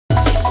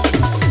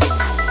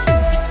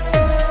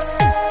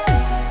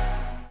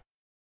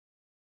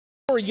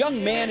For a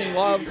young man in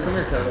love, Come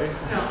here, Kelly.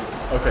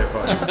 Okay,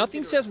 fine.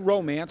 nothing says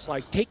romance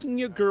like taking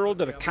your girl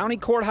to the county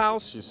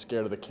courthouse, She's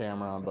scared of the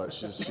camera, but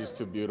she's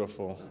too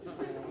beautiful.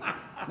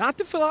 not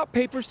to fill out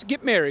papers to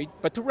get married,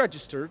 but to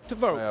register to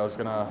vote. I was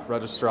gonna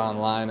register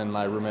online, and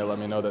my roommate let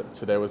me know that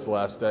today was the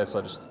last day, so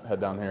I just head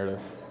down here to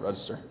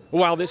register.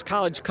 While this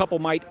college couple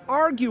might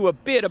argue a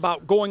bit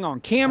about going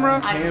on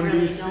camera, I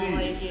really don't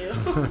like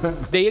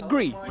you. they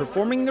agree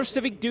performing their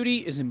civic duty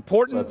is So I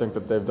important, think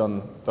that they've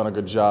done a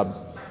good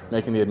job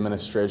making the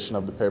administration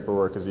of the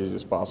paperwork as easy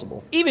as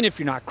possible. even if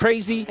you're not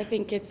crazy I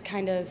think it's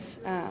kind of,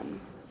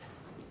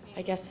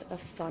 I guess, a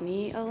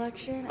funny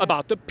election.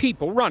 about the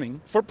people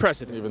running for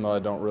president. Even though I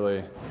don't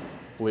really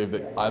believe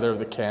that either of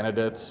the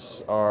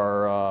candidates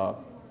are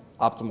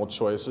optimal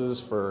choices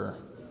for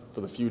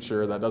the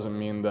future, that doesn't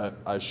mean that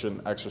I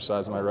shouldn't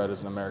exercise my right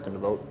as an American to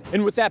vote.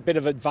 And with that bit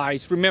of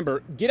advice,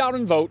 remember, get out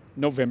and vote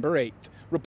November 8th.